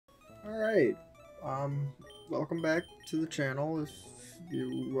Alright, welcome back to the channel. If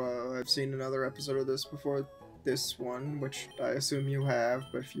you have seen another episode of this before this one, which I assume you have,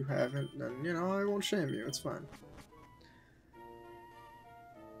 but if you haven't, then, you know, I won't shame you, it's fine.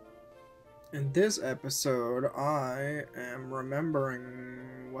 In this episode, I am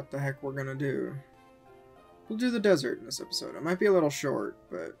remembering what the heck we're gonna do. We'll do the desert in this episode. It might be a little short,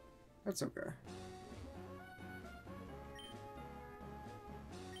 but that's okay.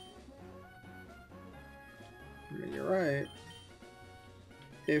 I mean, you're right.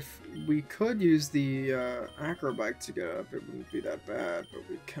 If we could use the acro bike to get up, it wouldn't be that bad, but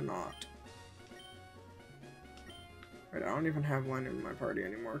we cannot. Right, I don't even have one in my party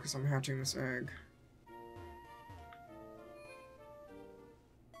anymore because I'm hatching this egg.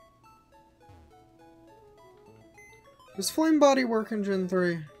 Does Flame Body work in Gen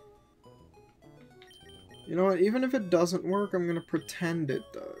 3? You know what, even if it doesn't work, I'm gonna pretend it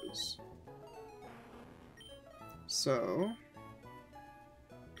does. So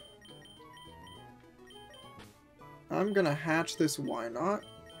I'm gonna hatch this why not.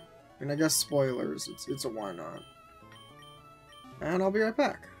 And I guess spoilers, it's a why not. And I'll be right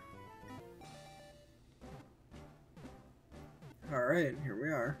back. Alright, here we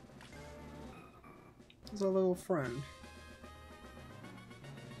are. There's a little friend.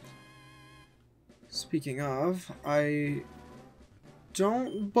 Speaking of, I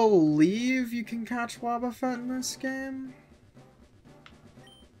don't believe you can catch Wobbuffet in this game.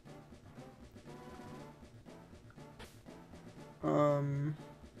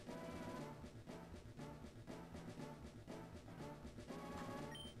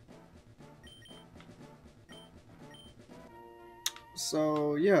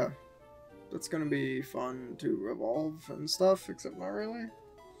 So yeah, that's gonna be fun to evolve and stuff, except not really.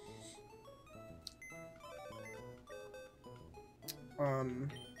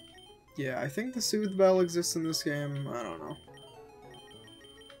 Yeah, I think the Soothe Bell exists in this game. I don't know.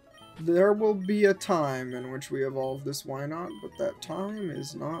 There will be a time in which we evolve this why not, but that time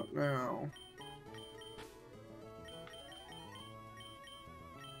is not now.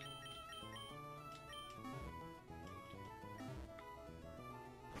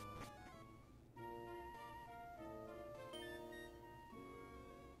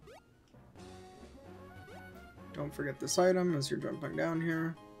 Don't forget this item as you're jumping down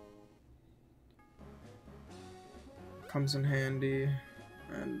here. Comes in handy,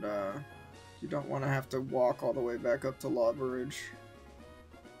 and you don't want to have to walk all the way back up to Lava Ridge.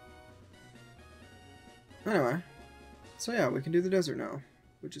 Anyway, so yeah, we can do the desert now,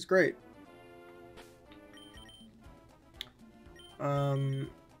 which is great. Our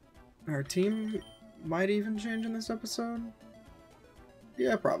team might even change in this episode.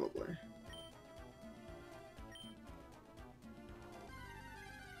 Yeah, probably.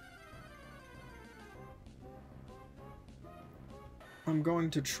 I'm going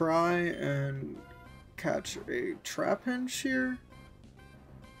to try and catch a Trapinch here,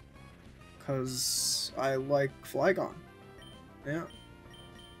 because I like Flygon. Yeah.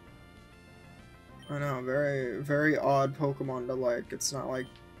 I know, very, very odd Pokemon to like. It's not like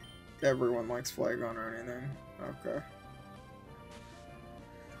everyone likes Flygon or anything. Okay.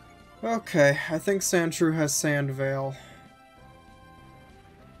 Okay, I think Sandshrew has Sand Veil.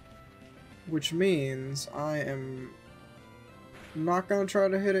 Which means I am not gonna try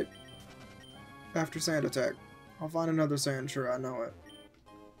to hit it after Sand Attack. I'll find another Sandshrew, I know it.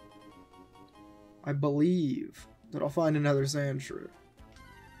 I believe that I'll find another Sandshrew.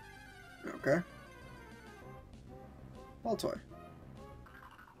 Okay. Baltoy.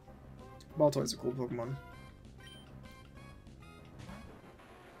 Baltoy's a cool Pokemon.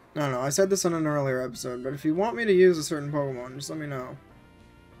 I don't know, I said this in an earlier episode, but if you want me to use a certain Pokemon, just let me know.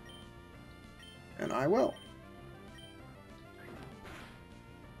 And I will.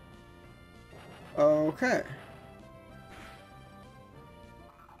 Okay.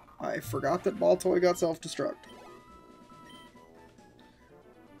 I forgot that Baltoy got self-destruct.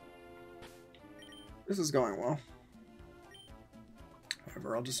 This is going well.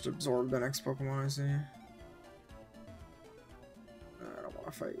 Whatever, I'll just absorb the next Pokemon I see. I don't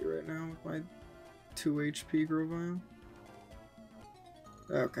want to fight you right now with my 2 HP Grovyle.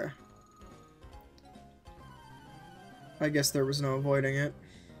 Okay. I guess there was no avoiding it.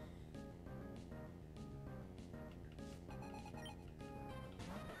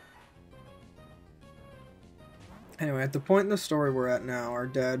 Anyway, at the point in the story we're at now, our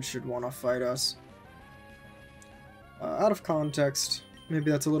dad should want to fight us. Out of context, maybe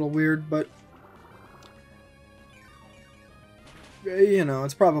that's a little weird, but you know,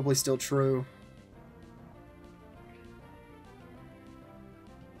 it's probably still true.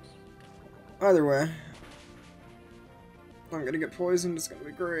 Either way, I'm gonna get poisoned. It's gonna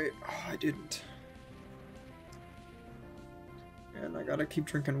be great. Oh, I didn't. And I gotta keep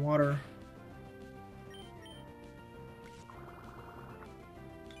drinking water.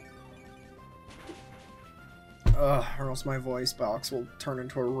 Ugh, or else my voice box will turn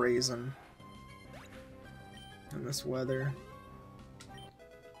into a raisin in this weather.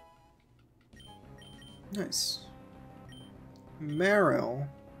 Nice. Meryl,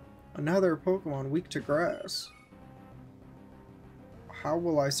 another Pokemon weak to grass. How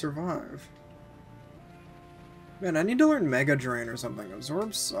will I survive? Man, I need to learn Mega Drain or something.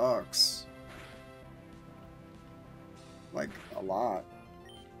 Absorb sucks. Like, a lot.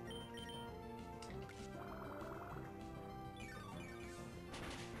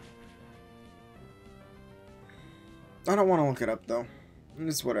 I don't want to look it up, though.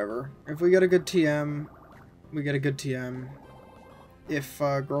 It's whatever. If we get a good TM, we get a good TM. If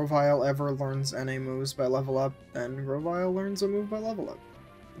Grovyle ever learns NA moves by level up, then Grovyle learns a move by level up.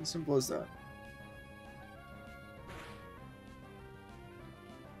 As simple as that.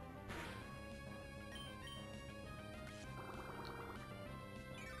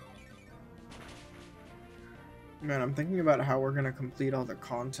 Man, I'm thinking about how we're gonna complete all the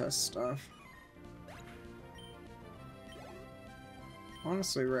contest stuff.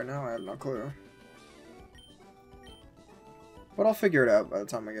 Honestly, right now I have no clue. But I'll figure it out by the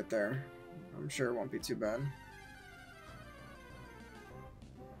time I get there. I'm sure it won't be too bad.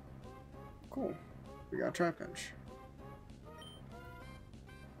 Cool. We got Trapinch.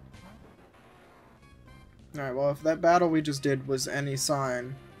 Alright, well, if that battle we just did was any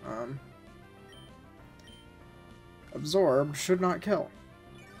sign, Absorb should not kill.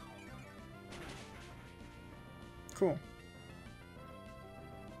 Cool.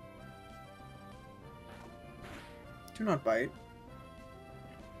 Do not bite.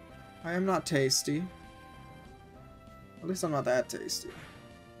 I am not tasty. At least I'm not that tasty.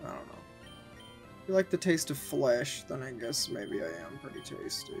 I don't know. If you like the taste of flesh, then I guess maybe I am pretty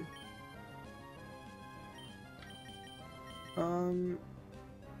tasty. No,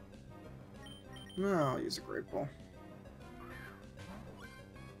 I'll use a Great Ball.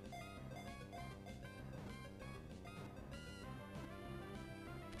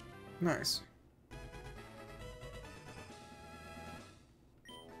 Nice.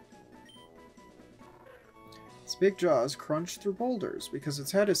 Its big jaws crunch through boulders because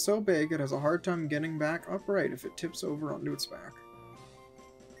its head is so big it has a hard time getting back upright if it tips over onto its back.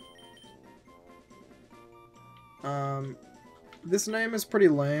 This name is pretty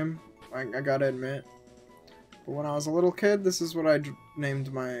lame, I gotta admit. But when I was a little kid, this is what I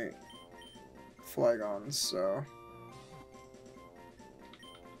named my Flygons, so...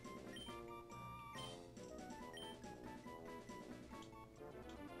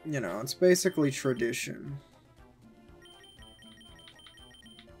 You know, it's basically tradition.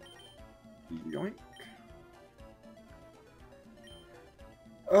 Yoink.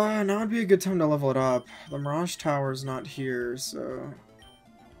 Now would be a good time to level it up. The Mirage Tower's not here, so...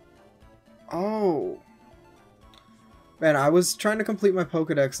 Oh! Man, I was trying to complete my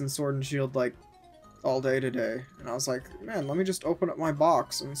Pokedex in Sword and Shield, like, all day today. And I was like, man, let me just open up my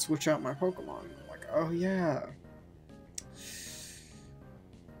box and switch out my Pokemon. I'm like, oh yeah.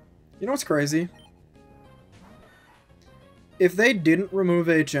 You know what's crazy? If they didn't remove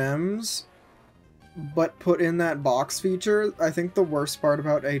HMs, but put in that box feature, I think the worst part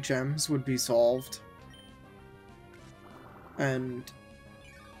about HMs would be solved. And...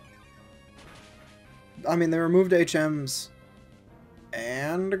 I mean, they removed HMs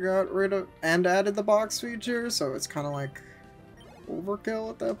and got rid of... and added the box feature, so it's kind of like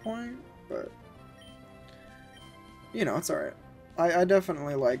overkill at that point, but... You know, it's alright. I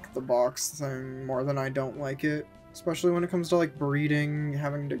definitely like the box thing more than I don't like it. Especially when it comes to, like, breeding,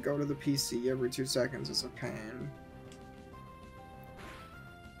 having to go to the PC every 2 seconds is a pain.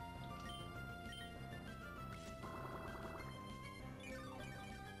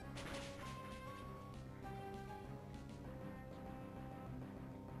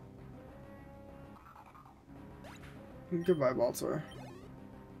 Goodbye, Baltor.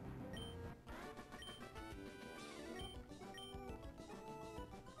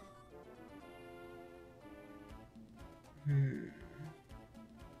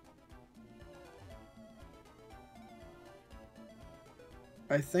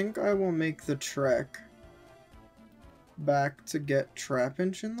 I think I will make the trek back to get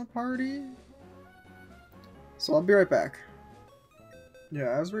Trapinch in the party. So I'll be right back. Yeah,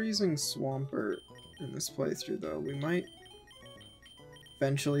 as we're using Swampert in this playthrough though, we might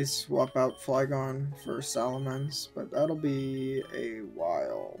eventually swap out Flygon for Salamence, but that'll be a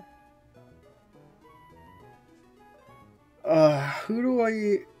while. Who do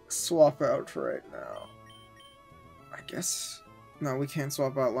I swap out right now? I guess... No, we can't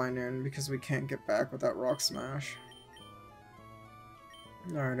swap out Linen because we can't get back with that Rock Smash.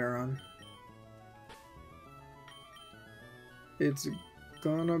 Alright, Aaron. It's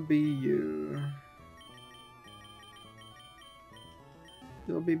gonna be you.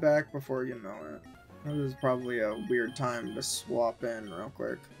 You'll be back before you know it. This is probably a weird time to swap in real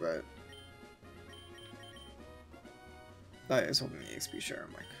quick, but... That is holding the XP share.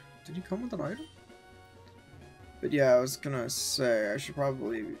 I'm like, did he come with an item? But yeah, I was gonna say, I should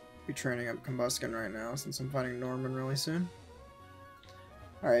probably be training up Combuskin right now since I'm fighting Norman really soon.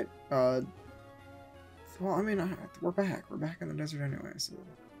 Alright, well, I mean, we're back. We're back in the desert anyway, so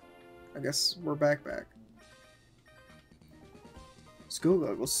I guess we're back.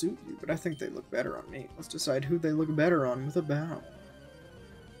 Skullgug will suit you, but I think they look better on me. Let's decide who they look better on with a battle.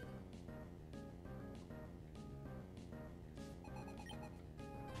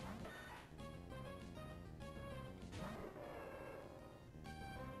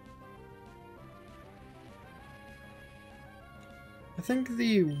 I think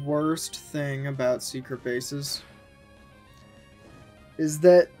the worst thing about secret bases is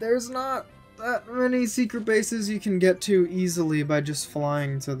that there's not that many secret bases you can get to easily by just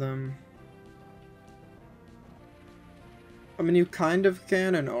flying to them. I mean, you kind of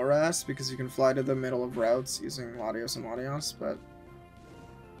can in Oras because you can fly to the middle of routes using Latios and Latios, but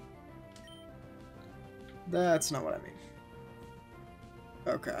that's not what I mean.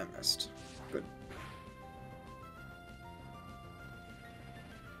 Okay, I missed. Good.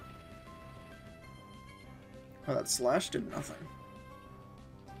 Oh, that slash did nothing.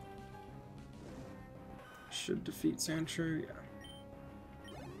 Should defeat Sandshrew, yeah.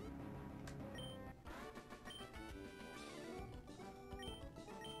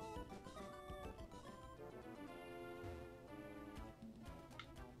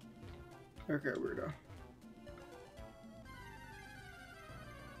 Okay, weirdo.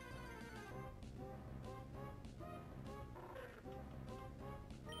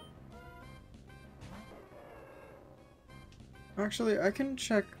 Actually, I can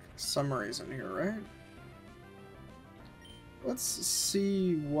check summaries in here, right? Let's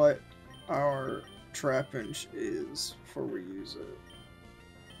see what our Trapinch is before we use it.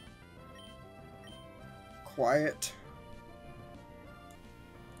 Quiet.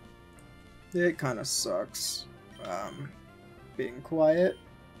 It kind of sucks, being quiet.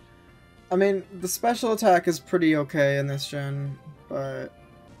 I mean, the special attack is pretty okay in this gen, but...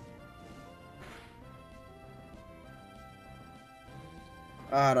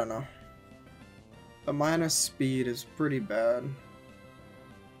 I don't know. The minus speed is pretty bad.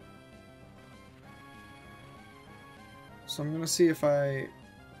 So I'm gonna see if I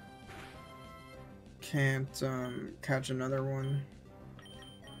can't catch another one.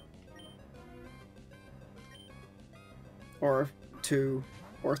 Or 2,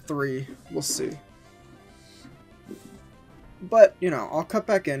 or 3, we'll see. But, you know, I'll cut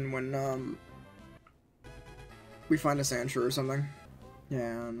back in when we find a Sandshrew or something.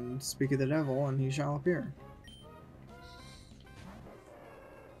 And speak of the devil, and he shall appear.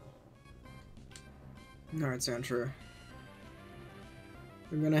 Alright, Sandshrew.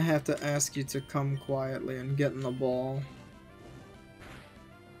 I'm gonna have to ask you to come quietly and get in the ball.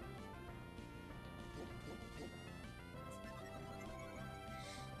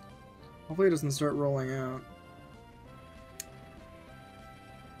 Hopefully it doesn't start rolling out.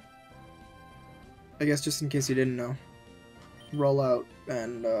 I guess just in case you didn't know. Rollout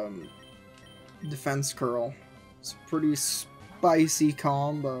and defense curl. It's a pretty spicy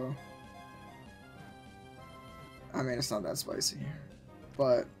combo. I mean, it's not that spicy,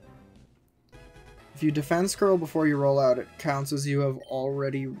 but if you defense curl before you roll out, it counts as you have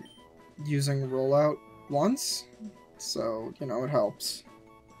already using rollout once, so you know it helps.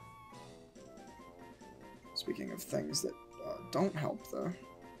 Speaking of things that don't help, though.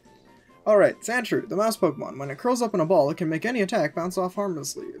 Alright, Sandshrew, the mouse Pokemon. When it curls up in a ball, it can make any attack bounce off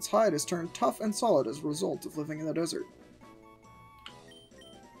harmlessly. Its hide is turned tough and solid as a result of living in the desert.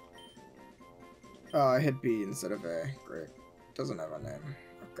 I hit B instead of A. Great. Doesn't have a name.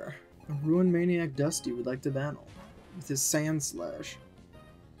 Okay. A Ruin Maniac Dusty would like to battle with his Sand Slash.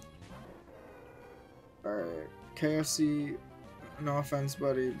 Alright, KFC, no offense,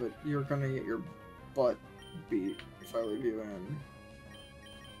 buddy, but you're gonna get your butt beat if I leave you in.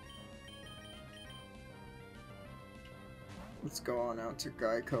 Let's go on out to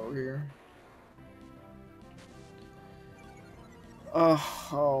Geico here.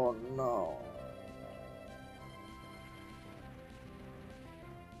 Oh no.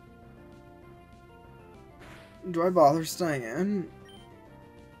 Do I bother staying in?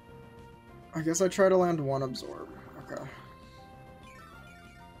 I guess I try to land one absorb. Okay.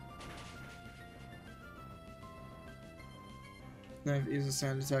 Then if it uses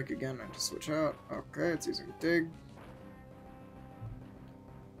sand attack again, I just switch out. Okay, it's using dig.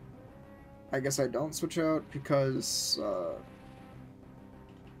 I guess I don't switch out because I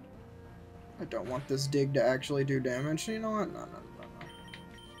don't want this dig to actually do damage. You know what? No.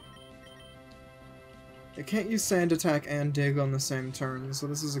 It can't use sand attack and dig on the same turn, so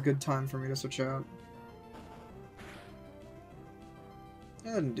this is a good time for me to switch out. It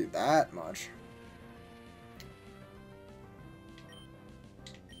didn't do that much.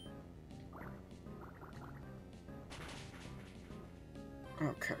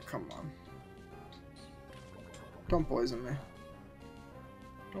 Okay, come on. Don't poison me.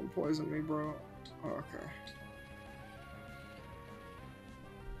 Don't poison me, bro. Okay.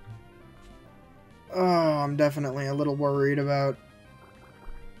 Oh, I'm definitely a little worried about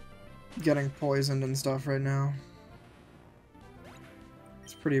getting poisoned and stuff right now.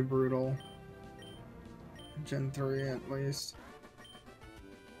 It's pretty brutal. Gen 3 at least.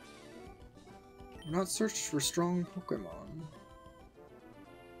 I'm not searched for strong Pokemon.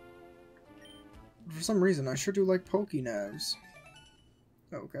 For some reason, I sure do like Pokénavs.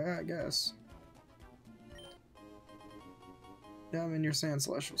 Okay, I guess. Yeah, I mean, your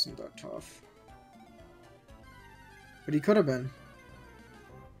Sandslash wasn't that tough. But he could have been.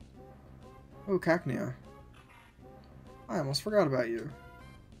 Oh, Cacnea. I almost forgot about you.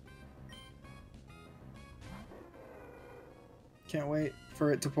 Can't wait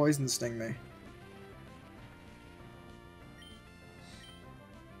for it to poison sting me.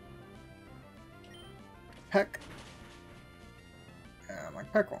 Peck. Yeah, my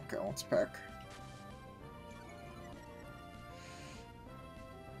Peck won't kill. It's Peck.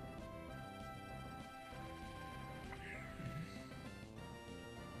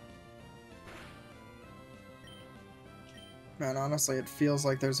 Man, honestly, it feels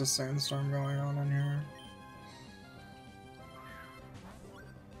like there's a sandstorm going on in here.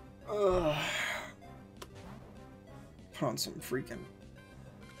 Ugh. Put on some freaking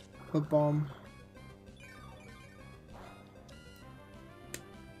lip balm.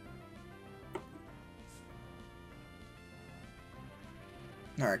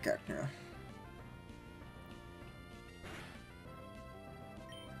 Alright, Cacnea.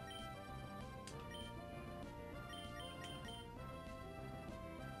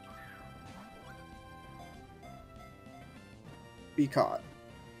 Be caught.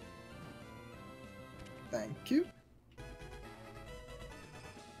 Thank you.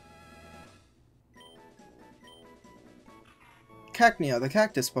 Cacnea, the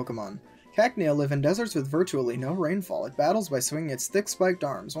cactus Pokemon. Cacnea live in deserts with virtually no rainfall. It battles by swinging its thick spiked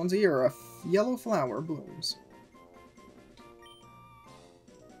arms. Once a year, a yellow flower blooms.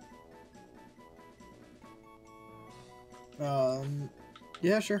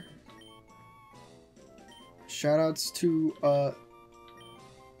 Yeah, sure. Shoutouts to,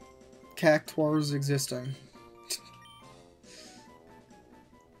 Cactuars existing.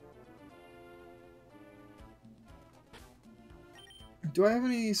 Do I have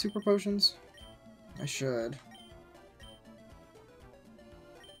any super potions? I should.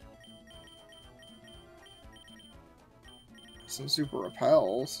 Some super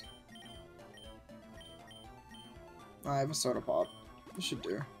repels. I have a soda pop. This should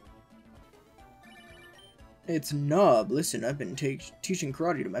do. It's Nub. Listen, I've been teaching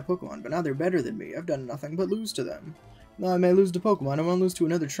karate to my Pokemon, but now they're better than me. I've done nothing but lose to them. Now I may lose to Pokemon, I won't lose to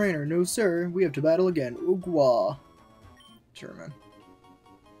another trainer. No, sir. We have to battle again. Oogwa. Sure, man.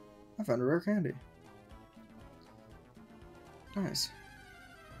 I found a rare candy. Nice.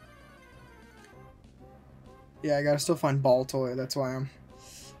 Yeah, I gotta still find Ball Toy. That's why I'm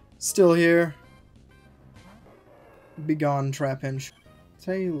still here. Be gone, Trapinch.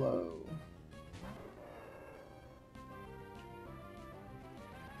 Talo.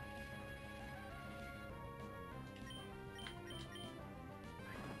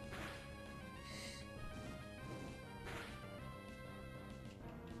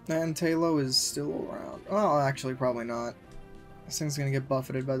 And Talo is still around. Oh, actually, probably not. This thing's gonna get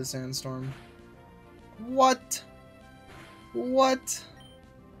buffeted by the sandstorm. What? What?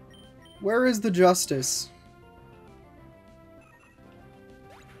 Where is the justice?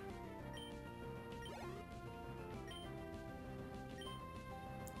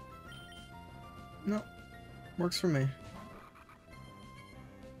 No. Works for me.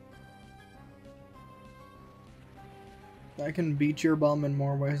 I can beat your bum in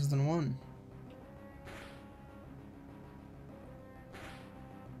more ways than one.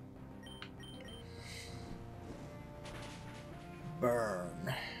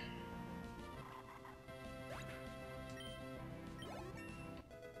 Burn.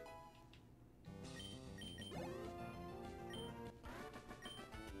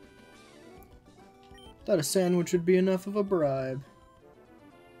 Thought a sandwich would be enough of a bribe.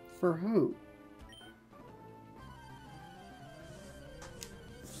 For who?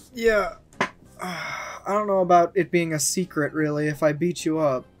 Yeah. I don't know about it being a secret, really. If I beat you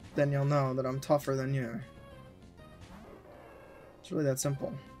up, then you'll know that I'm tougher than you. It's really that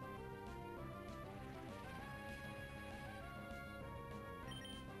simple.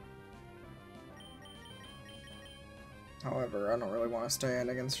 However, I don't really want to stand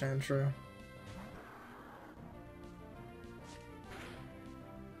against Shandshrew.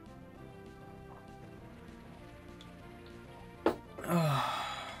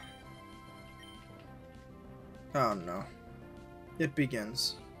 Oh no. It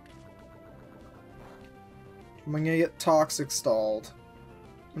begins. I'm gonna get Toxic stalled.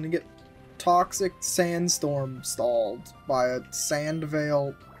 I'm gonna get Toxic Sandstorm stalled by a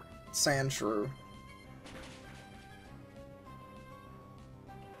Sandvale Sandshrew.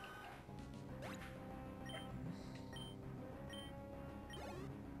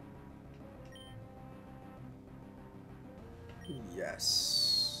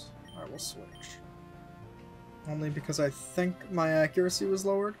 Yes. I will switch. Only because I think my accuracy was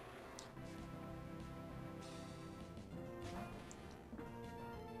lowered.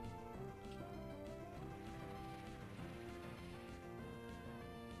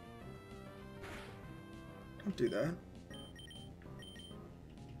 Don't do that.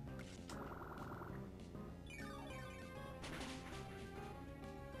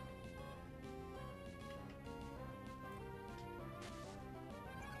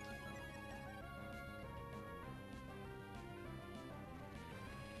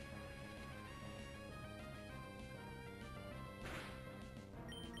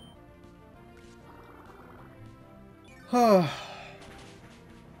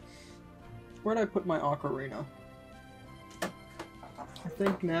 Where'd I put my ocarina? I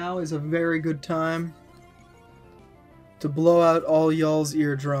think now is a very good time to blow out all y'all's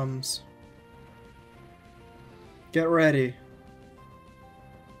eardrums. Get ready.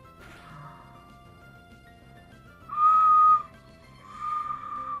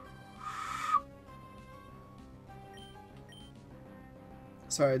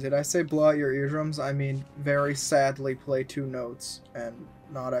 Sorry, did I say blow out your eardrums? I mean very sadly play 2 notes and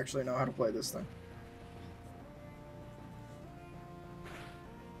not actually know how to play this thing.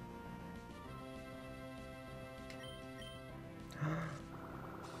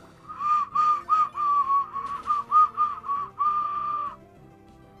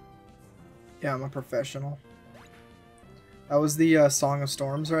 Yeah, I'm a professional. That was the Song of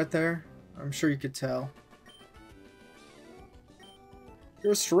Storms right there. I'm sure you could tell.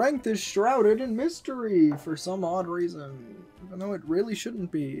 Your strength is shrouded in mystery for some odd reason. Even though it really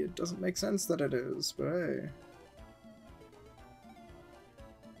shouldn't be. It doesn't make sense that it is, but hey.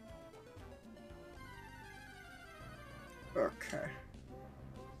 Okay.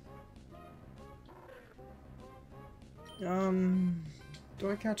 Do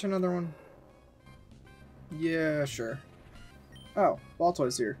I catch another one? Yeah, sure. Oh,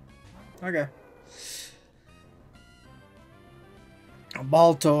 Baltoy's here. Okay.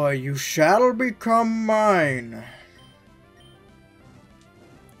 Baltoy, you shall become mine.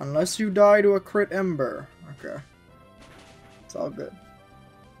 Unless you die to a crit ember. Okay. It's all good.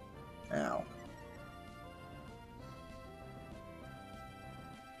 Ow.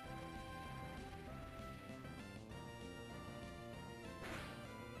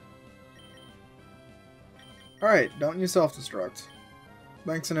 Alright, don't you self-destruct.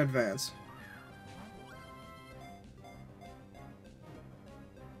 Thanks in advance.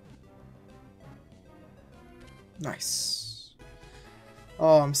 Nice.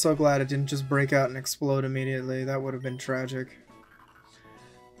 Oh, I'm so glad it didn't just break out and explode immediately. That would have been tragic.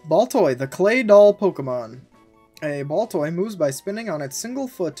 Baltoy, the clay doll Pokemon. A Baltoy moves by spinning on its single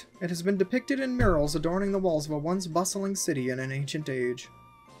foot. It has been depicted in murals adorning the walls of a once bustling city in an ancient age.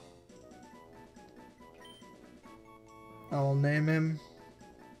 I will name him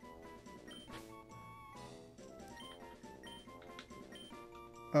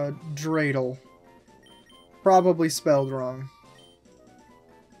Dreidel. Probably spelled wrong.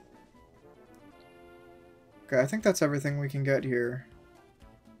 Okay, I think that's everything we can get here.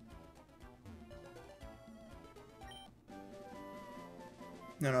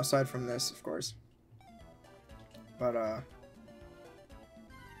 No, aside from this, of course. But,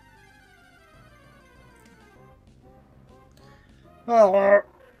 oh,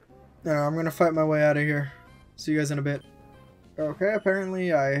 no, I'm gonna fight my way out of here. See you guys in a bit. Okay,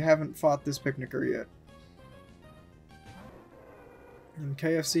 apparently I haven't fought this picnicker yet. And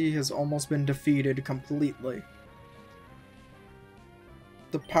KFC has almost been defeated completely.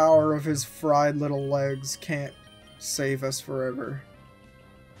 The power of his fried little legs can't save us forever.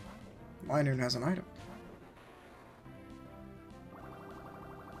 Hoenn has an item.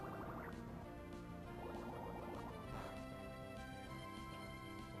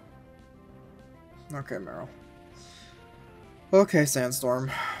 Okay, Meryl. Okay,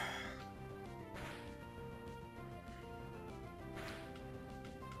 Sandstorm.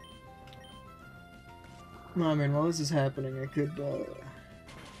 I mean, while this is happening, I could,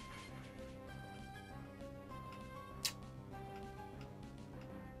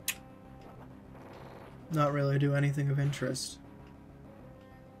 not really do anything of interest.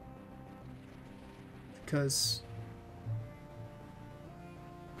 Because...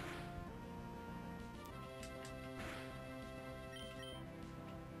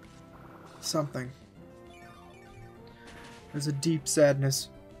 something. There's a deep sadness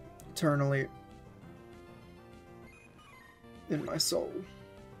eternally in my soul.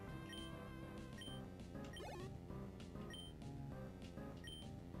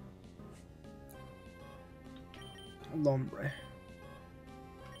 Lombre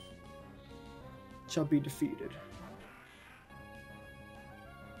shall be defeated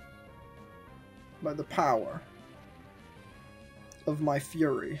by the power of my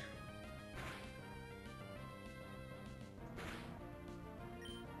fury.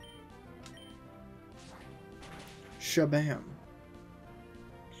 Shabam.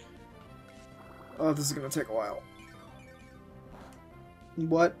 Oh, this is gonna take a while.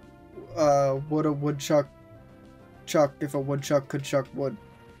 What would a woodchuck chuck if a woodchuck could chuck wood?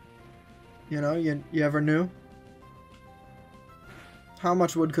 You know, you ever knew? How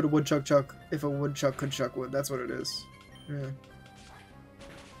much wood could a woodchuck chuck if a woodchuck could chuck wood? That's what it is. Yeah.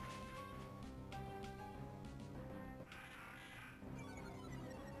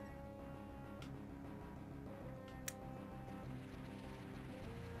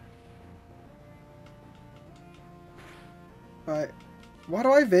 Why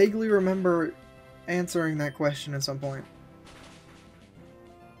do I vaguely remember answering that question at some point?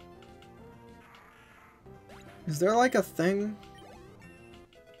 Is there like a thing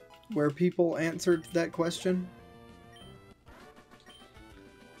where people answered that question?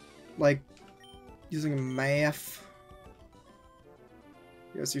 Like, using math?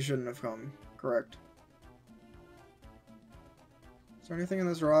 Yes, you shouldn't have come. Correct. Is there anything in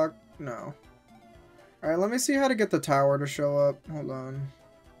this rock? No. Alright, let me see how to get the tower to show up. Hold on.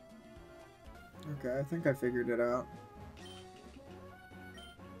 Okay, I think I figured it out.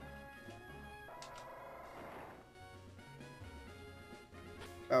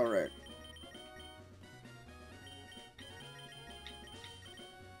 Alright.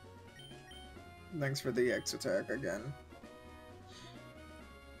 Thanks for the X attack again.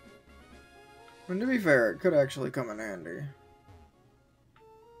 And to be fair, it could actually come in handy.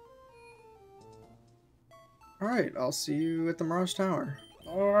 Alright, I'll see you at the Mirage Tower.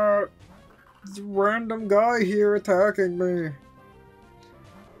 There's a random guy here attacking me.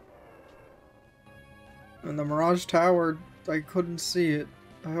 And the Mirage Tower, I couldn't see it.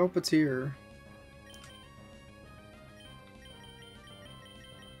 I hope it's here.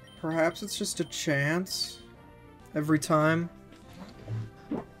 Perhaps it's just a chance every time.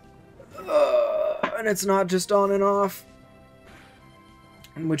 And it's not just on and off.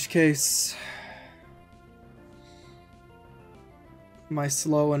 In which case... my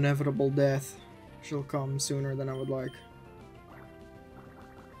slow, inevitable death shall come sooner than I would like.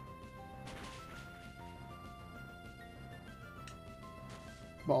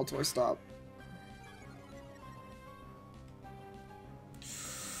 Ball toy, stop.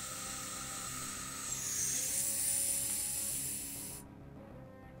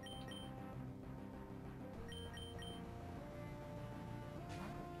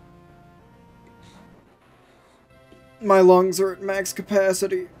 My lungs are at max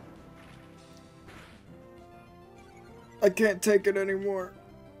capacity. I can't take it anymore.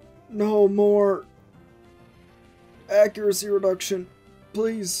 No more. Accuracy reduction,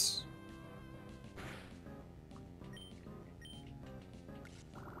 please.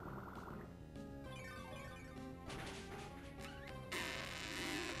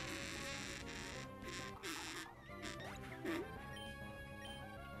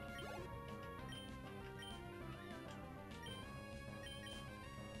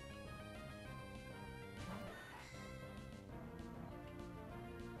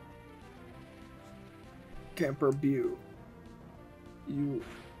 Camper Bew, you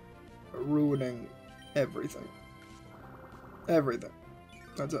are ruining everything. Everything.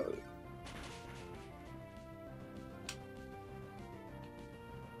 That's all.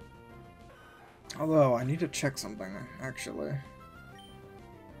 Although, I need to check something, actually.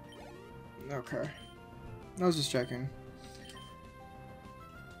 Okay. I was just checking.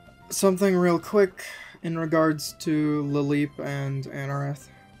 Something real quick in regards to Lilip and Anareth.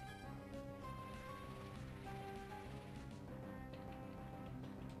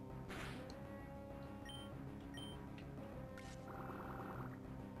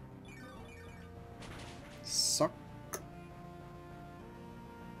 Suck.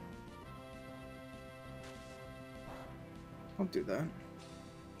 Don't do that.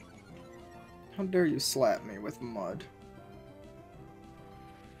 How dare you slap me with mud?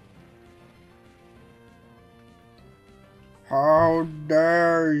 How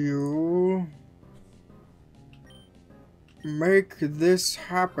dare you make this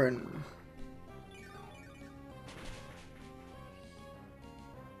happen?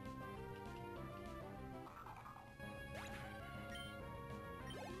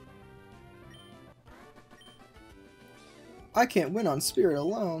 I can't win on spirit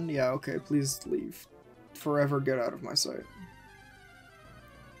alone. Yeah, okay, please leave. Forever get out of my sight.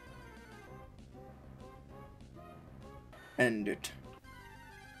 End it.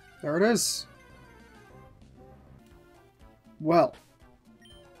 There it is. Well.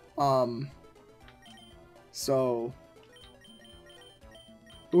 So.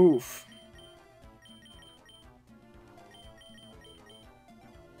 Oof.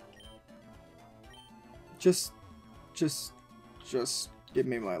 Just give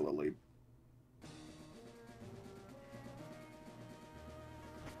me my Lily.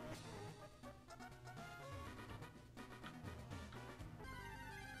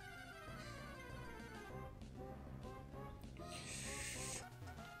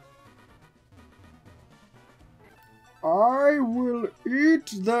 I will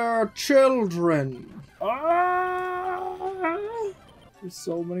eat their children. Ah! There's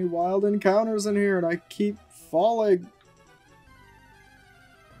so many wild encounters in here and I keep falling.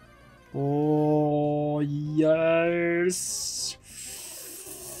 Oh, yes.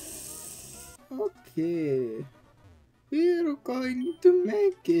 Okay. We're going to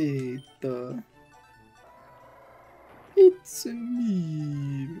make it. It's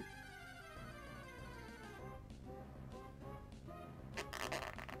me.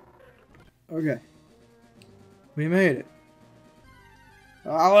 Okay. We made it.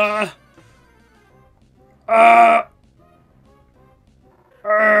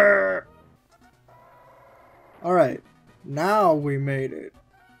 Alright. Now we made it.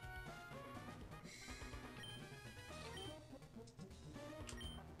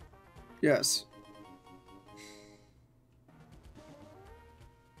 Yes.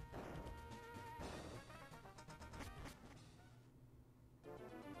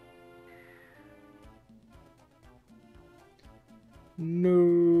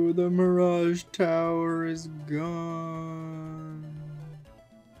 No, the Mirage Tower is gone.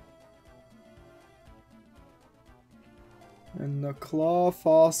 And the claw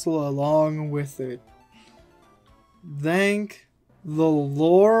fossil along with it. Thank the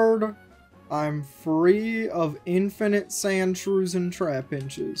Lord, I'm free of infinite sandshrews and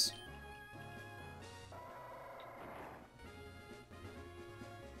trapinches.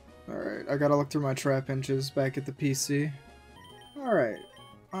 Alright, I gotta look through my trapinches back at the PC. Alright,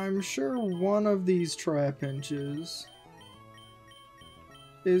 I'm sure one of these trapinches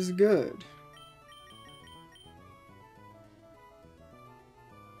is good.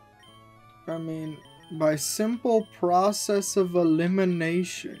 I mean, by simple process of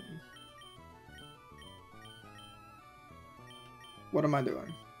elimination. What am I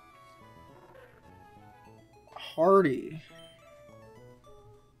doing? Hardy.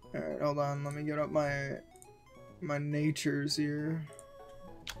 Alright, hold on, let me get up my natures here.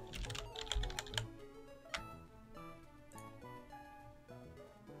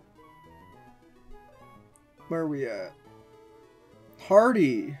 Where are we at?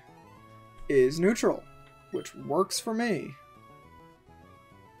 Hardy is neutral, which works for me.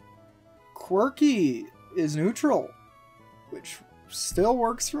 Quirky is neutral, which still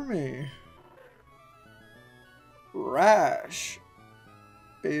works for me. Rash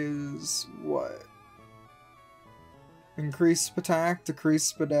is what? Increase attack,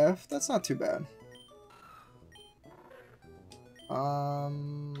 decrease def. That's not too bad.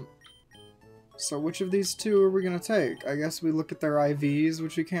 So which of these two are we gonna take? I guess we look at their IVs,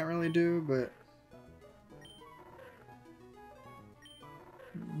 which we can't really do, but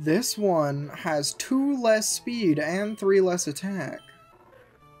this one has 2 less speed and 3 less attack.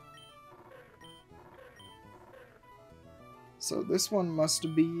 So this one must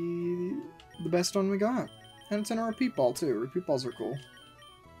be the best one we got. And it's in a repeat ball too. Repeat balls are cool.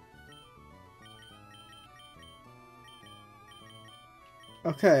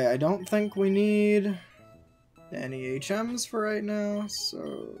 Okay, I don't think we need any HMs for right now,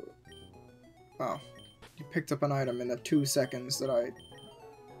 so... Oh, you picked up an item in the 2 seconds that I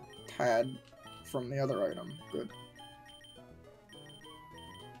had from the other item. Good.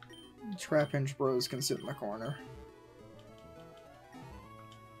 Trap Hinge Bros can sit in the corner.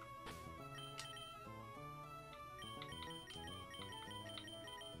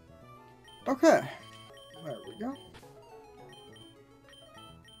 Okay, there we go.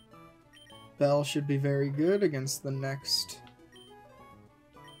 Bell should be very good against the next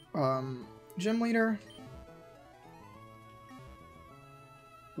gym leader,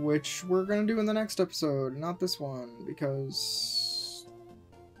 which we're gonna do in the next episode, not this one, because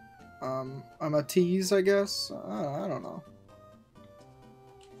I'm a tease, I guess. I don't know.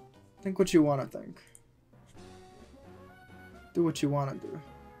 Think what you want to think. Do what you want to do.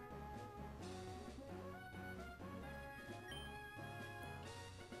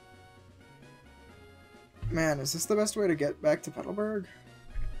 Man, is this the best way to get back to Petalburg?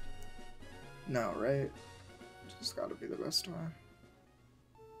 No, right? Just gotta be the best way.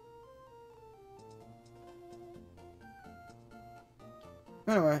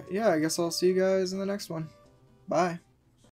 Anyway, yeah, I guess I'll see you guys in the next one. Bye.